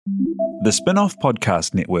The Spin-off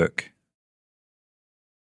Podcast Network.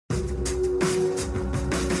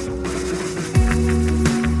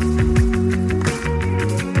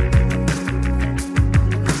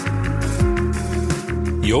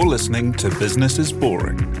 You're listening to Business is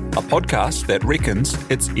Boring, a podcast that reckons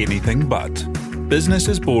it's anything but. Business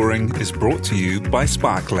is Boring is brought to you by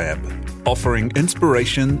SparkLab, offering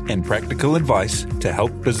inspiration and practical advice to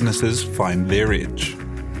help businesses find their edge.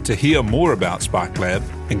 To hear more about SparkLab,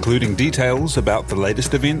 including details about the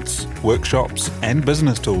latest events, workshops, and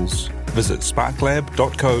business tools, visit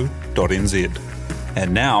sparklab.co.nz.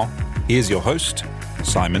 And now, here's your host,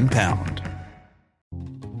 Simon Pound.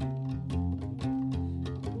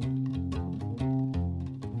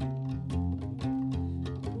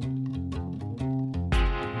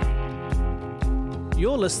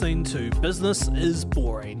 You're listening to Business is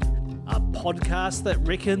Boring, a podcast that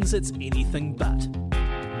reckons it's anything but.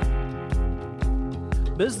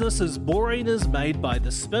 Business is Boring is made by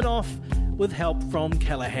The Spin-off with help from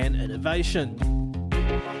Callaghan Innovation.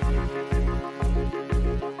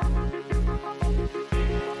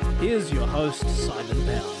 Here's your host, Simon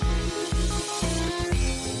Pound.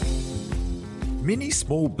 Many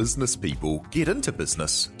small business people get into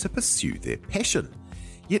business to pursue their passion.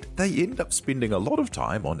 Yet they end up spending a lot of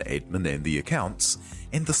time on admin and the accounts,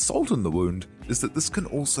 and the salt in the wound is that this can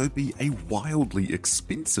also be a wildly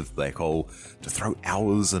expensive black hole to throw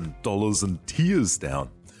hours and dollars and tears down.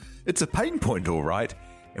 It's a pain point, all right,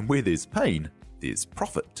 and where there's pain, there's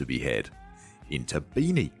profit to be had. Enter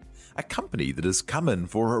Beanie, a company that has come in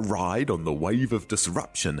for a ride on the wave of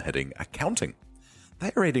disruption hitting accounting.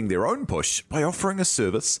 They're adding their own push by offering a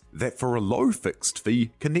service that for a low fixed fee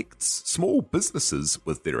connects small businesses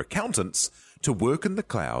with their accountants to work in the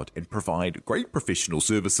cloud and provide great professional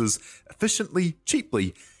services efficiently,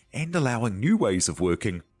 cheaply, and allowing new ways of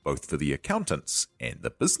working both for the accountants and the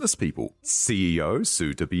business people. CEO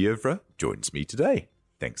Sue de Bievre joins me today.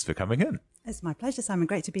 Thanks for coming in. It's my pleasure, Simon.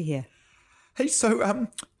 Great to be here. Hey, so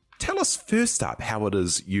tell us first up how it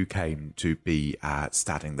is you came to be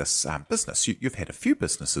starting this business. You've had a few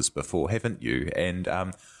businesses before, haven't you? And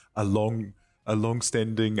a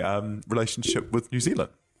long-standing relationship with New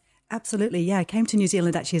Zealand. Absolutely, yeah. I came to New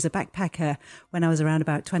Zealand actually as a backpacker when I was around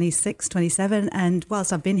about 26, 27. And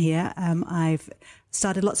whilst I've been here, I've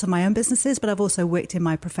started lots of my own businesses, but I've also worked in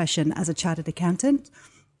my profession as a chartered accountant.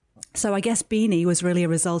 So I guess Beanie was really a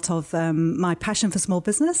result of my passion for small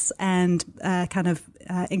business and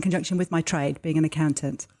in conjunction with my trade, being an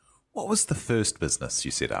accountant. What was the first business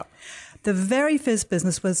you set up? The very first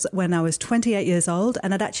business was when I was 28 years old,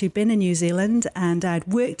 and I'd actually been in New Zealand, and I'd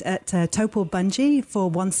worked at Taupo Bungee for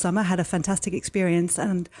one summer, had a fantastic experience,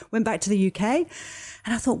 and went back to the UK.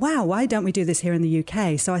 And I thought, wow, why don't we do this here in the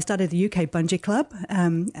UK? So I started the UK Bungee Club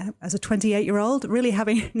as a 28-year-old, really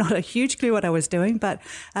having not a huge clue what I was doing, but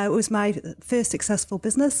it was my first successful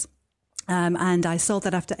business. And I sold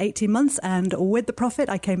that after 18 months, and with the profit,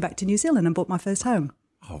 I came back to New Zealand and bought my first home.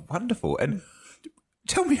 Oh, wonderful. And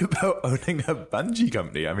tell me about owning a bungee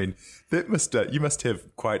company. I mean, that you must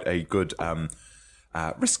have quite a good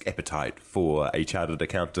risk appetite for a chartered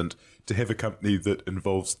accountant to have a company that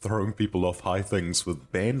involves throwing people off high things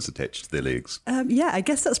with bands attached to their legs. Yeah, I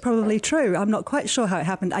guess that's probably true. I'm not quite sure how it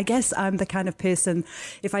happened. I guess I'm the kind of person,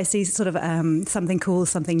 if I see sort of something cool,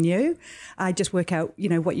 something new, I just work out,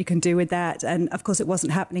 what you can do with that. And of course, it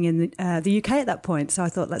wasn't happening in the UK at that point. So I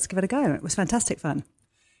thought, let's give it a go. It was fantastic fun.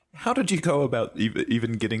 How did you go about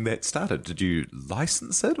even getting that started? Did you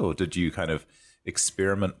license it, or did you kind of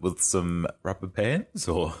experiment with some rubber bands,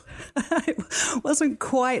 or? It wasn't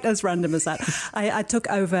quite as random as that. I took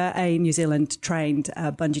over a New Zealand trained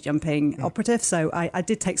bungee jumping operative, so I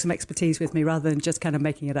did take some expertise with me rather than just kind of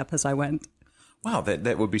making it up as I went. Wow,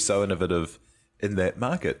 that would be so innovative in that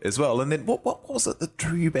market as well. And then what was it that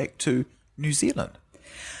drew you back to New Zealand?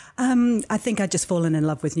 I think I'd just fallen in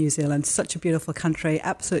love with New Zealand. Such a beautiful country.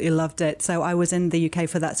 Absolutely loved it. So I was in the UK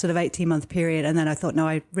for that sort of 18-month period. And then I thought, no,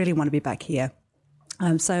 I really want to be back here.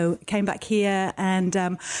 So came back here and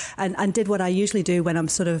did what I usually do when I'm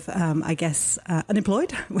sort of,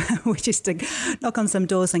 unemployed, which is to knock on some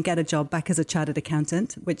doors and get a job back as a chartered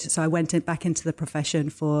accountant. So I went back into the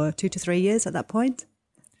profession for 2 to 3 years at that point.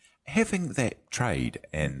 Having that trade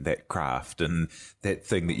and that craft and that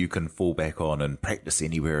thing that you can fall back on and practice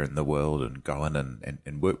anywhere in the world and go in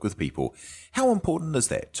and work with people, how important is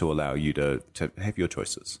that to allow you to have your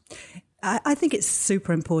choices? I think it's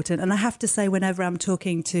super important. And I have to say, whenever I'm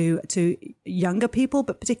talking to younger people,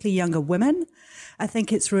 but particularly younger women, I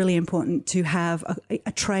think it's really important to have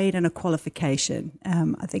a trade and a qualification.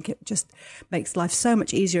 I think it just makes life so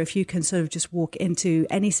much easier if you can sort of just walk into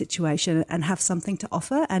any situation and have something to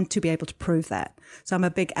offer and to be able to prove that. So I'm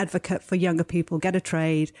a big advocate for younger people. Get a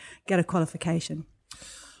trade, get a qualification.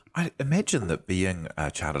 I imagine that being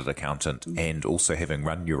a chartered accountant and also having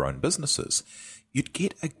run your own businesses, you'd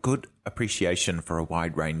get a good appreciation for a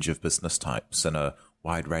wide range of business types and a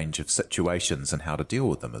wide range of situations and how to deal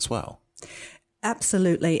with them as well.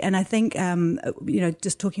 Absolutely. And I think,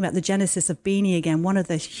 just talking about the genesis of Beanie again, one of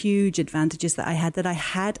the huge advantages that I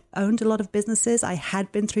had owned a lot of businesses. I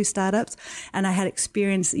had been through startups and I had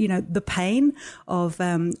experienced, the pain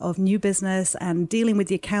of new business and dealing with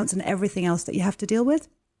the accounts and everything else that you have to deal with.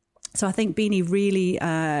 So I think Beanie really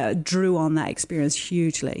drew on that experience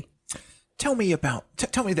hugely. Tell me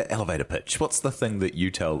the elevator pitch. What's the thing that you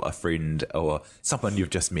tell a friend or someone you've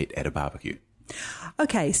just met at a barbecue?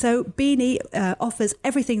 Okay, so Beanie offers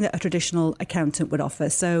everything that a traditional accountant would offer.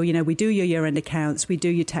 So, we do your year-end accounts, we do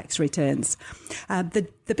your tax returns. The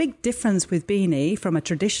big difference with Beanie from a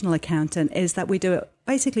traditional accountant is that we do it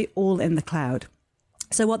basically all in the cloud.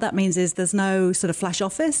 So what that means is there's no sort of flash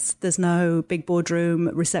office, there's no big boardroom,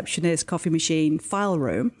 receptionist, coffee machine, file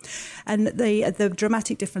room. And the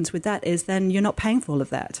dramatic difference with that is then you're not paying for all of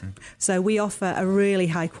that. So we offer a really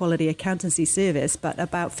high quality accountancy service, but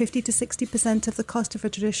about 50 to 60% of the cost of a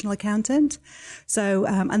traditional accountant. So,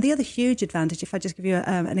 and the other huge advantage, if I just give you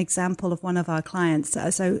an example of one of our clients,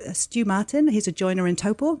 so Stu Martin, he's a joiner in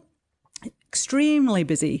Taupo. Extremely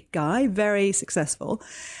busy guy, very successful.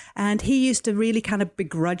 And he used to really kind of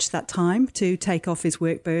begrudge that time to take off his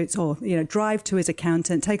work boots or, drive to his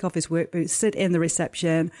accountant, take off his work boots, sit in the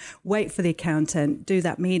reception, wait for the accountant, do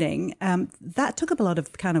that meeting. That took up a lot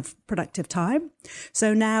of kind of productive time.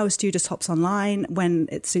 So now Stu just hops online when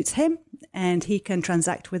it suits him and he can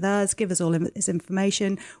transact with us, give us all his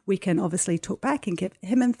information. We can obviously talk back and give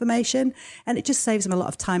him information. And it just saves him a lot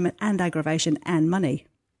of time and aggravation and money.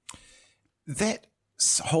 That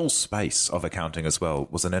whole space of accounting as well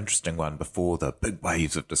was an interesting one before the big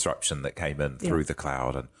waves of disruption that came in through the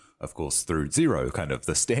cloud and, of course, through Xero, kind of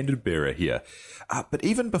the standard bearer here. But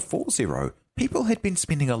even before Xero, people had been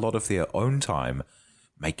spending a lot of their own time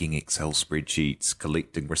making Excel spreadsheets,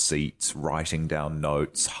 collecting receipts, writing down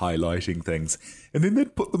notes, highlighting things, and then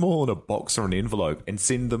they'd put them all in a box or an envelope and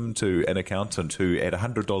send them to an accountant who, at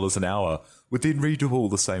 $100 an hour, would then redo all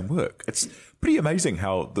the same work. It's pretty amazing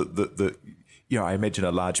how I imagine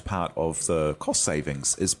a large part of the cost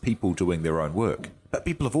savings is people doing their own work, but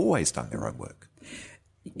people have always done their own work.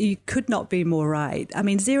 You could not be more right. I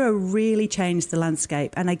mean, Xero really changed the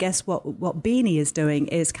landscape. And I guess what Beanie is doing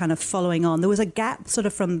is kind of following on. There was a gap sort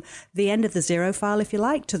of from the end of the Xero file, if you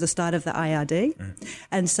like, to the start of the IRD.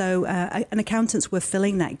 And so and accountants were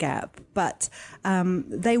filling that gap. But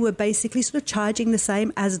they were basically sort of charging the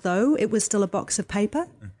same as though it was still a box of paper.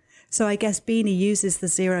 So I guess Beanie uses the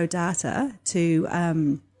Xero data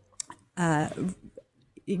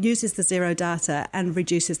and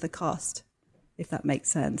reduces the cost, if that makes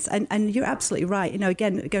sense. And you're absolutely right.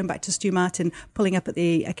 Again, going back to Stu Martin pulling up at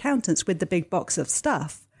the accountants with the big box of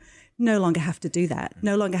stuff, no longer have to do that.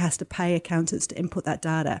 No longer has to pay accountants to input that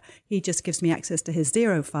data. He just gives me access to his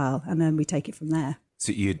Xero file, and then we take it from there.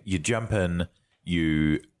 So you jump in,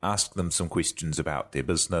 you ask them some questions about their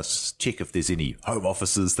business, check if there's any home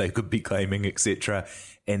offices they could be claiming, etc.,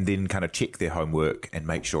 and then kind of check their homework and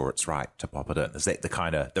make sure it's right to pop it in. Is that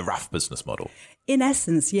the rough business model? In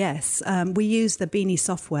essence, yes. We use the Beanie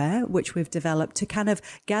software, which we've developed to kind of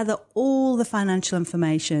gather all the financial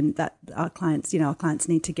information that our clients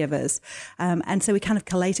need to give us. And so we kind of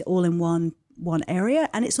collate it all in one area,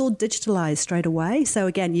 and it's all digitalized straight away. So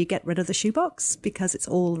again, you get rid of the shoebox because it's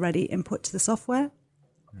already input to the software.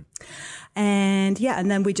 And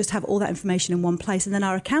then we just have all that information in one place, and then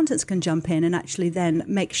our accountants can jump in and actually then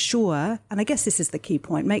make sure, and I guess this is the key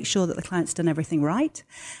point, make sure that the client's done everything right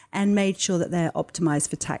and made sure that they're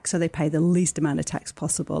optimized for tax so they pay the least amount of tax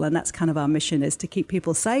possible. And that's kind of our mission, is to keep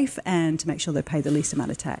people safe and to make sure they pay the least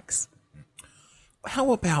amount of tax.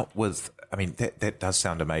 How about that does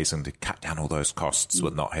sound amazing, to cut down all those costs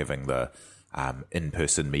with not having the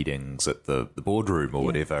in-person meetings at the boardroom or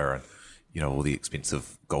whatever, and all the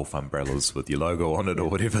expensive golf umbrellas with your logo on it or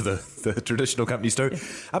whatever the traditional companies do.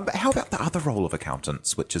 But how about the other role of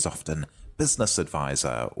accountants, which is often business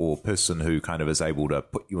advisor or person who kind of is able to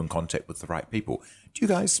put you in contact with the right people? Do you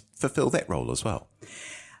guys fulfill that role as well?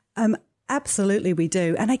 Absolutely, we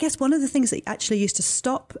do. And I guess one of the things that actually used to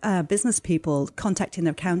stop business people contacting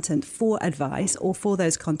their accountant for advice or for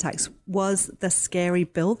those contacts was the scary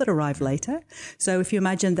bill that arrived later. So if you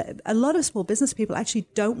imagine that a lot of small business people actually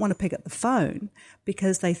don't want to pick up the phone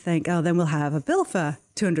because they think, oh, then we'll have a bill for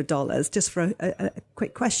 $200 just for a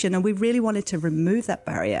quick question. And we really wanted to remove that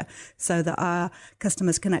barrier so that our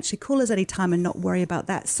customers can actually call us anytime and not worry about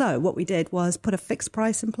that. So what we did was put a fixed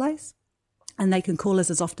price in place. And they can call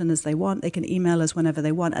us as often as they want. They can email us whenever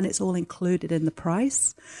they want, and it's all included in the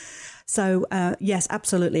price. So, yes,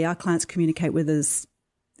 absolutely. Our clients communicate with us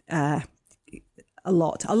a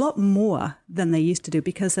lot more than they used to do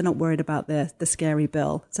because they're not worried about the scary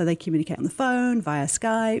bill. So they communicate on the phone, via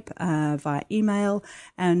Skype, via email,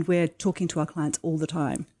 and we're talking to our clients all the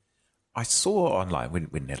time. I saw online when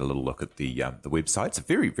we had a little look at the website. It's a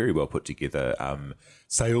very, very well put together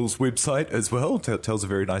sales website as well. Tells a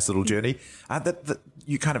very nice little journey. That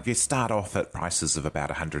you start off at prices of about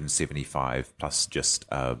 $175 plus just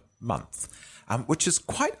a month, which is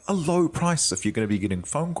quite a low price if you're going to be getting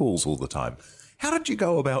phone calls all the time. How did you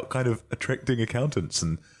go about kind of attracting accountants?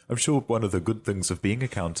 And I'm sure one of the good things of being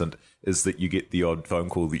accountant is that you get the odd phone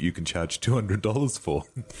call that you can charge $200 for.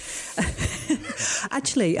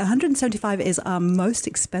 Actually, $175 is our most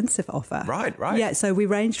expensive offer. Right. Yeah, so we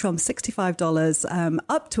range from $65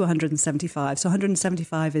 up to $175. So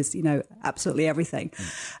 $175 is, absolutely everything.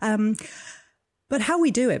 But how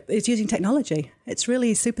we do it is using technology. It's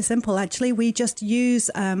really super simple, actually. We just use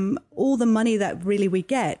all the money that really we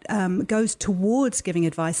get goes towards giving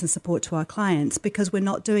advice and support to our clients because we're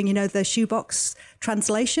not doing, the shoebox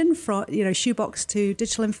translation from, shoebox to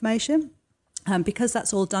digital information. Because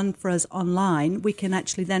that's all done for us online, we can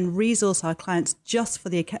actually then resource our clients just for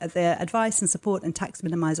their advice and support and tax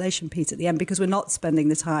minimization piece at the end because we're not spending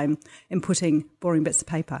the time inputting boring bits of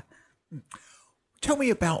paper. Tell me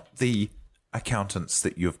about the accountants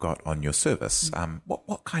that you've got on your service.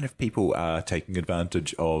 What kind of people are taking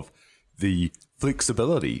advantage of the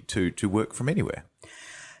flexibility to work from anywhere?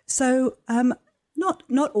 So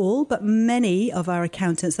not all, but many of our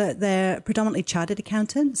accountants, they're predominantly chartered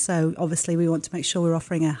accountants. So obviously we want to make sure we're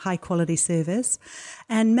offering a high quality service.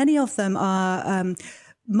 And many of them are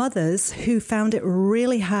mothers who found it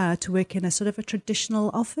really hard to work in a sort of a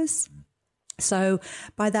traditional office. So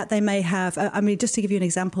by that, they may have, just to give you an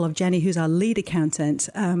example of Jenny, who's our lead accountant,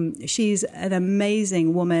 she's an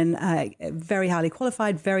amazing woman, very highly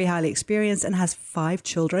qualified, very highly experienced, and has 5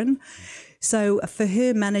 children. So for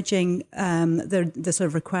her managing the sort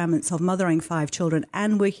of requirements of mothering 5 children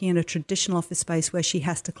and working in a traditional office space where she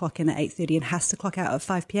has to clock in at 8:30 and has to clock out at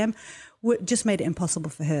 5 p.m. just made it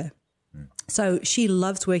impossible for her. So she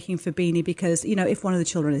loves working for Beanie because, if one of the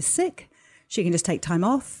children is sick, she can just take time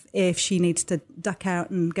off. If she needs to duck out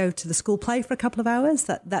and go to the school play for a couple of hours,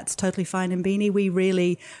 that's totally fine in Beanie. We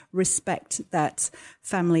really respect that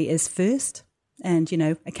family is first and,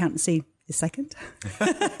 accountancy is second.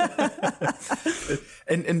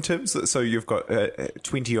 In terms of, so you've got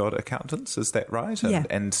 20-odd accountants, is that right? Yeah.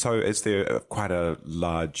 And so is there quite a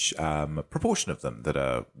large proportion of them that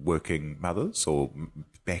are working mothers or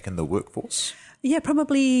back in the workforce? Yeah,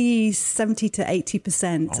 probably 70 to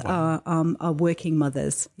 80% are working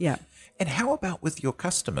mothers. Yeah. And how about with your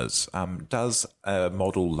customers? Does a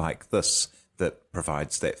model like this that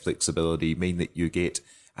provides that flexibility mean that you get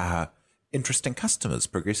interesting customers,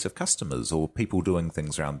 progressive customers, or people doing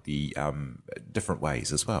things around the different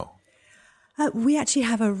ways as well? We actually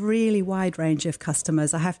have a really wide range of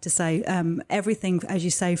customers, I have to say. Everything, as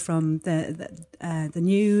you say, from the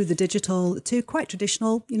new, the digital, to quite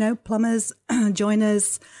traditional, plumbers,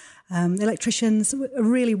 joiners, electricians, a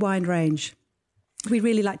really wide range. We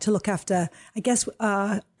really like to look after,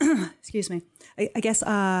 excuse me,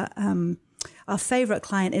 our favourite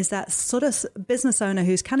client is that sort of business owner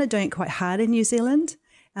who's kind of doing it quite hard in New Zealand,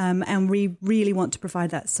 and we really want to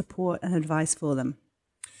provide that support and advice for them.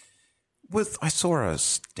 I saw a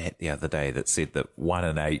stat the other day that said that 1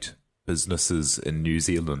 in 8 businesses in New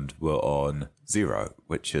Zealand were on zero,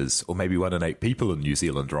 or maybe 1 in 8 people in New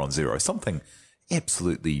Zealand are on zero, something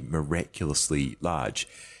absolutely miraculously large.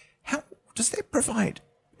 How does that provide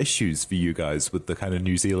issues for you guys with the kind of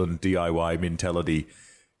New Zealand DIY mentality?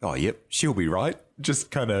 Oh, yep, she'll be right. Just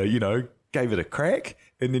kind of, gave it a crack,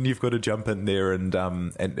 and then you've got to jump in there and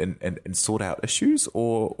sort out issues,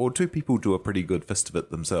 or do people do a pretty good fist of it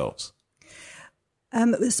themselves?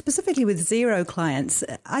 Specifically with zero clients,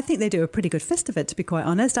 I think they do a pretty good fist of it, to be quite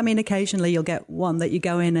honest. I mean, occasionally you'll get one that you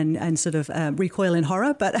go in and sort of recoil in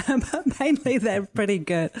horror, but mainly they're pretty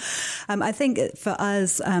good. I think for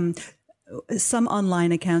us, some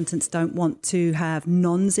online accountants don't want to have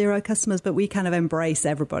non-Xero customers, but we kind of embrace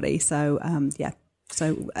everybody. So,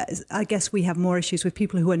 So I guess we have more issues with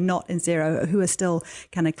people who are not in Xero, who are still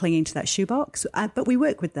kind of clinging to that shoebox. But we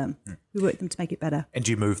work with them. We work with them to make it better. And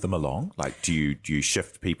do you move them along? Like, do you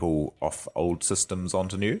shift people off old systems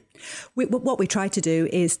onto new? What we try to do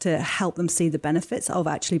is to help them see the benefits of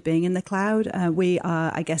actually being in the cloud. We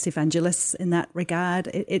are, I guess, evangelists in that regard.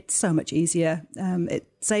 It's so much easier. It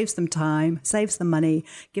saves them time, saves them money,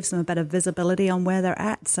 gives them a better visibility on where they're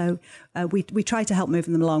at. So we try to help move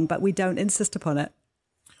them along, but we don't insist upon it.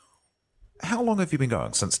 How long have you been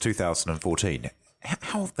going? Since 2014.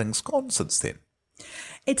 How have things gone since then?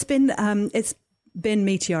 It's been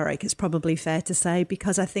meteoric, it's probably fair to say,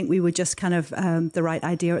 because I think we were just kind of the right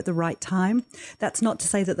idea at the right time. That's not to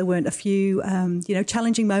say that there weren't a few,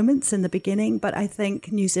 challenging moments in the beginning, but I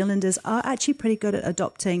think New Zealanders are actually pretty good at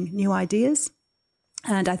adopting new ideas.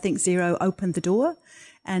 And I think Xero opened the door.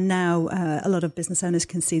 And now a lot of business owners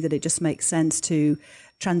can see that it just makes sense to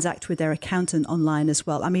transact with their accountant online as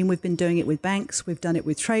well. I mean, we've been doing it with banks. We've done it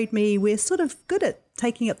with TradeMe. We're sort of good at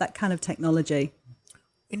taking up that kind of technology.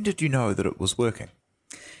 When did you know that it was working?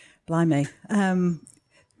 Blimey.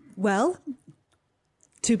 Well,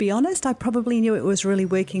 to be honest, I probably knew it was really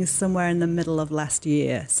working somewhere in the middle of last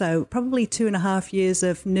year. So probably 2.5 years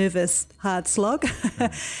of nervous, hard slog.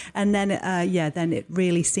 And then, then it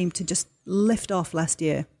really seemed to just lift off last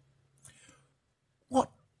year.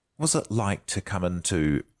 What was it like to come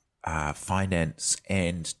into finance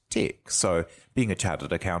and tech? So being a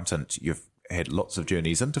chartered accountant, you've had lots of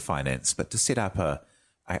journeys into finance, but to set up a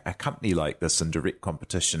company like this in direct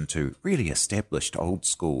competition to really established old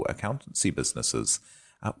school accountancy businesses,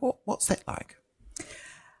 what's that like?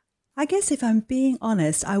 I guess if I'm being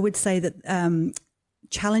honest, I would say that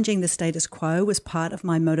challenging the status quo was part of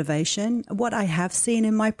my motivation. What I have seen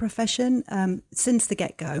in my profession since the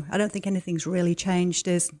get-go, I don't think anything's really changed,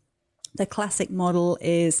 is the classic model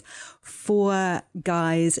is 4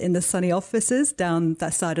 guys in the sunny offices down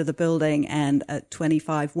that side of the building and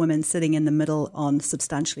 25 women sitting in the middle on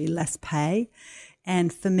substantially less pay.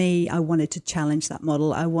 And for me, I wanted to challenge that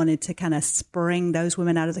model. I wanted to kind of spring those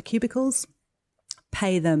women out of the cubicles,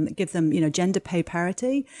 pay them, give them, gender pay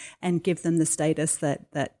parity, and give them the status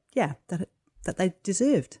that they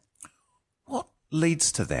deserved. What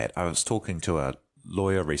leads to that? I was talking to a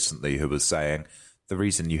lawyer recently who was saying the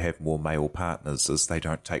reason you have more male partners is they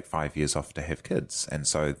don't take 5 years off to have kids, and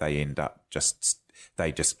so they end up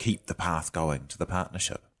they just keep the path going to the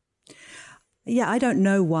partnership. Yeah, I don't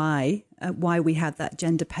know why we have that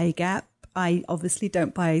gender pay gap. I obviously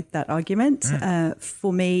don't buy that argument.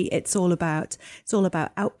 For me, it's all about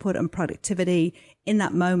output and productivity in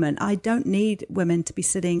that moment. I don't need women to be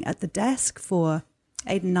sitting at the desk for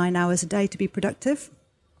 8 and 9 hours a day to be productive.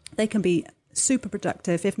 They can be super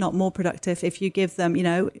productive, if not more productive, if you give them,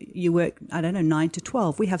 you work, 9 to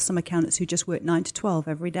 12. We have some accountants who just work 9 to 12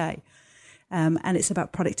 every day. And it's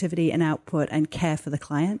about productivity and output and care for the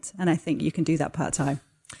client. And I think you can do that part-time.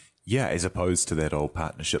 Yeah, as opposed to that old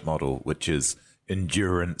partnership model, which is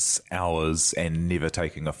endurance, hours, and never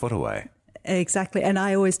taking a foot away. Exactly. And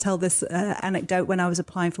I always tell this anecdote when I was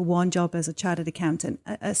applying for one job as a chartered accountant,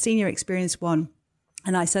 a senior experienced one.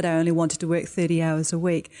 And I said I only wanted to work 30 hours a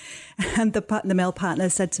week. And the male partner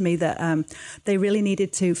said to me that they really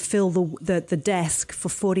needed to fill the desk for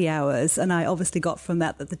 40 hours. And I obviously got from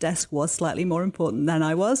that the desk was slightly more important than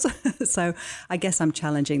I was. So I guess I'm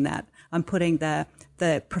challenging that. I'm putting the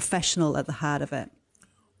professional at the heart of it.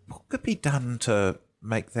 What could be done to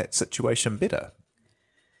make that situation better?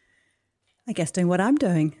 I guess doing what I'm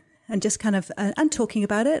doing. And just kind of and talking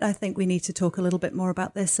about it. I think we need to talk a little bit more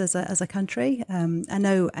about this as a country. I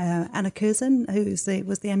know Anna Curzon, who was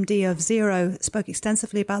the MD of Xero, spoke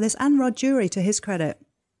extensively about this, and Rod Jury, to his credit,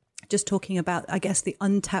 just talking about, I guess, the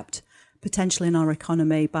untapped potential in our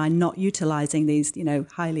economy by not utilising these,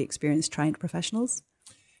 highly experienced, trained professionals.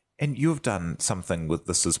 And you've done something with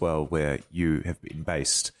this as well, where you have been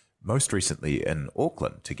based most recently in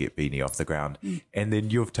Auckland to get Beanie off the ground. And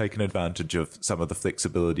then you've taken advantage of some of the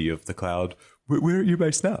flexibility of the cloud. Where are you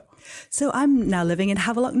based now? So I'm now living in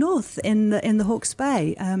Havelock North in the Hawke's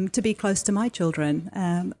Bay to be close to my children.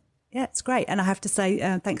 Yeah, it's great. And I have to say,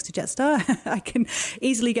 thanks to Jetstar, I can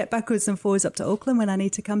easily get backwards and forwards up to Auckland when I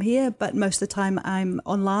need to come here. But most of the time I'm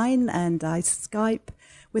online and I Skype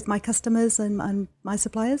with my customers and my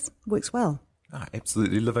suppliers. Works well.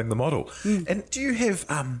 Absolutely living the model. And do you have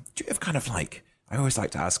kind of like, I always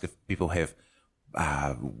like to ask if people have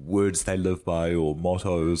words they live by or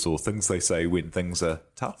mottos or things they say when things are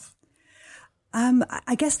tough?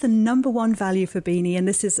 I guess the number one value for Beanie, and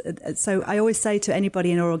this is, so I always say to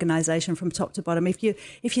anybody in our organization from top to bottom, if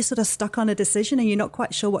you're sort of stuck on a decision and you're not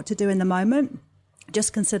quite sure what to do in the moment,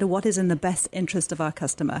 just consider what is in the best interest of our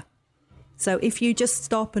customer. So if you just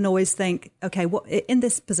stop and always think, okay, what in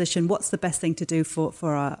this position, what's the best thing to do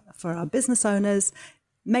for our business owners,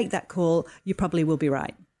 make that call, you probably will be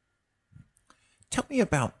right. Tell me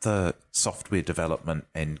about the software development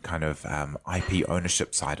and kind of IP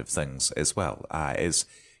ownership side of things as well, as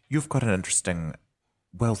you've got an interesting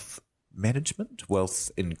wealth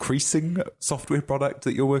increasing software product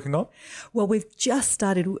that you're working on? Well, we've just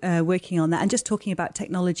started working on that. And just talking about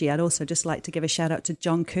technology, I'd also just like to give a shout out to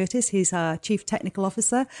John Curtis. He's our Chief Technical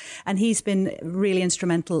Officer, and he's been really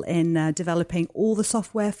instrumental in developing all the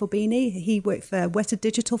software for Beanie. He worked for Weta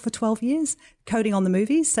Digital for 12 years, coding on the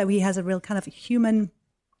movies. So he has a real kind of human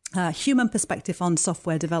perspective on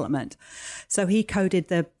software development. So he coded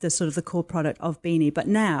the sort of the core product of Beanie. But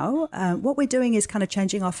now what we're doing is kind of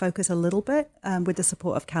changing our focus a little bit with the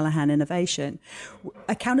support of Callahan Innovation.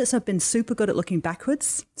 Accountants have been super good at looking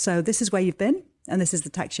backwards. So this is where you've been, and this is the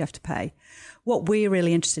tax you have to pay. What we're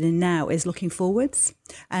really interested in now is looking forwards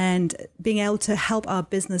and being able to help our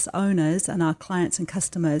business owners and our clients and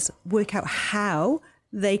customers work out how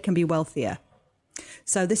they can be wealthier.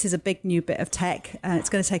 So this is a big new bit of tech. It's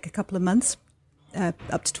going to take a couple of months,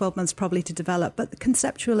 up to 12 months probably to develop. But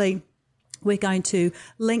conceptually, we're going to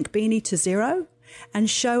link Beanie to Xero and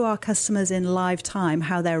show our customers in live time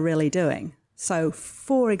how they're really doing. So,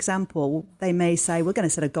 for example, they may say, we're going to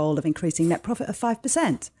set a goal of increasing net profit of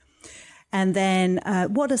 5%. And then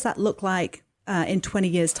what does that look like in 20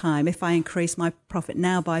 years' time if I increase my profit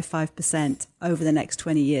now by 5% over the next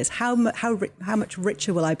 20 years? How much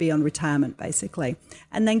richer will I be on retirement, basically?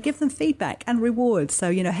 And then give them feedback and rewards.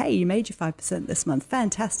 So, hey, you made your 5% this month.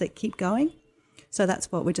 Fantastic. Keep going. So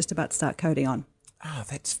that's what we're just about to start coding on. Ah,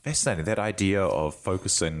 that's fascinating. That idea of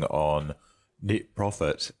focusing on net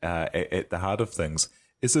profit at the heart of things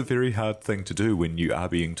is a very hard thing to do when you are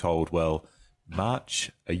being told, well,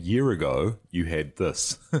 March a year ago, you had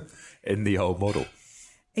this in the old model.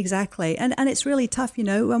 Exactly. And it's really tough,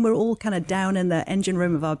 when we're all kind of down in the engine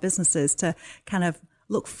room of our businesses to kind of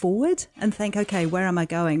look forward and think, okay, where am I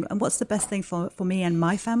going? And what's the best thing for me and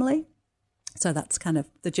my family? So that's kind of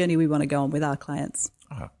the journey we want to go on with our clients.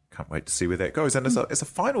 Oh, can't wait to see where that goes. And as a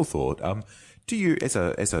final thought, do you, as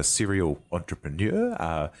a serial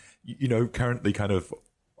entrepreneur, currently kind of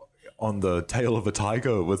on the tail of a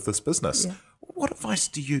tiger with this business, what advice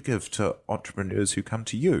do you give to entrepreneurs who come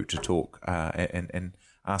to you to talk and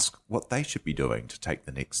ask what they should be doing to take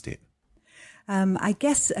the next step? I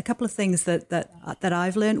guess a couple of things that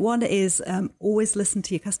I've learned. One is always listen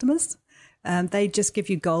to your customers. They just give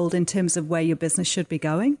you gold in terms of where your business should be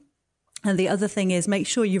going. And the other thing is make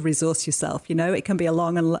sure you resource yourself. It can be a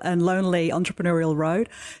long and lonely entrepreneurial road.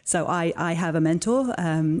 So I have a mentor.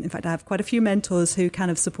 In fact, I have quite a few mentors who kind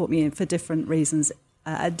of support me for different reasons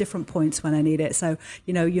at different points when I need it. So,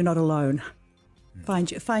 you're not alone.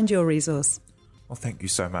 Find your resource. Well, thank you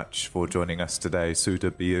so much for joining us today, Sudha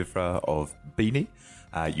Bievra of Beanie.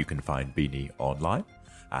 You can find Beanie online.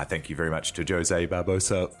 Thank you very much to Jose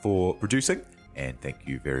Barbosa for producing, and thank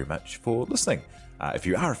you very much for listening. If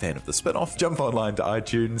you are a fan of The Spinoff, jump online to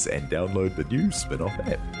iTunes and download the new Spinoff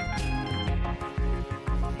app.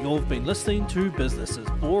 You've been listening to Business is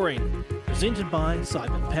Boring, presented by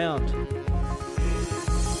Simon Pound.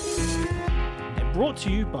 And brought to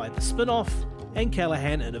you by The Spinoff and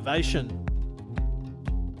Callahan Innovation.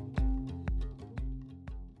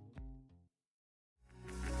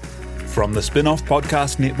 From the Spinoff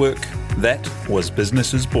Podcast Network, that was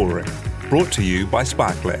Business is Boring, brought to you by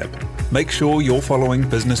SparkLab. Make sure you're following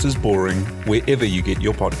Business is Boring wherever you get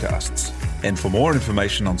your podcasts. And for more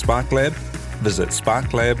information on SparkLab, visit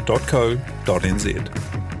sparklab.co.nz.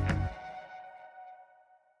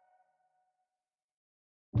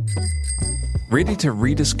 Ready to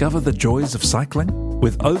rediscover the joys of cycling?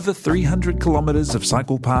 With over 300 kilometres of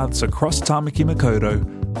cycle paths across Tāmaki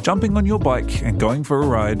Makaurau, jumping on your bike and going for a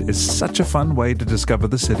ride is such a fun way to discover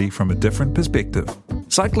the city from a different perspective.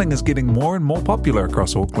 Cycling is getting more and more popular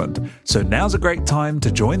across Auckland, so now's a great time to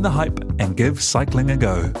join the hype and give cycling a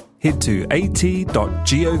go. Head to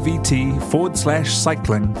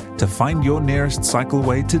at.govt/cycling to find your nearest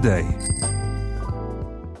cycleway today.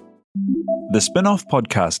 The Spinoff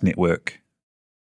Podcast Network.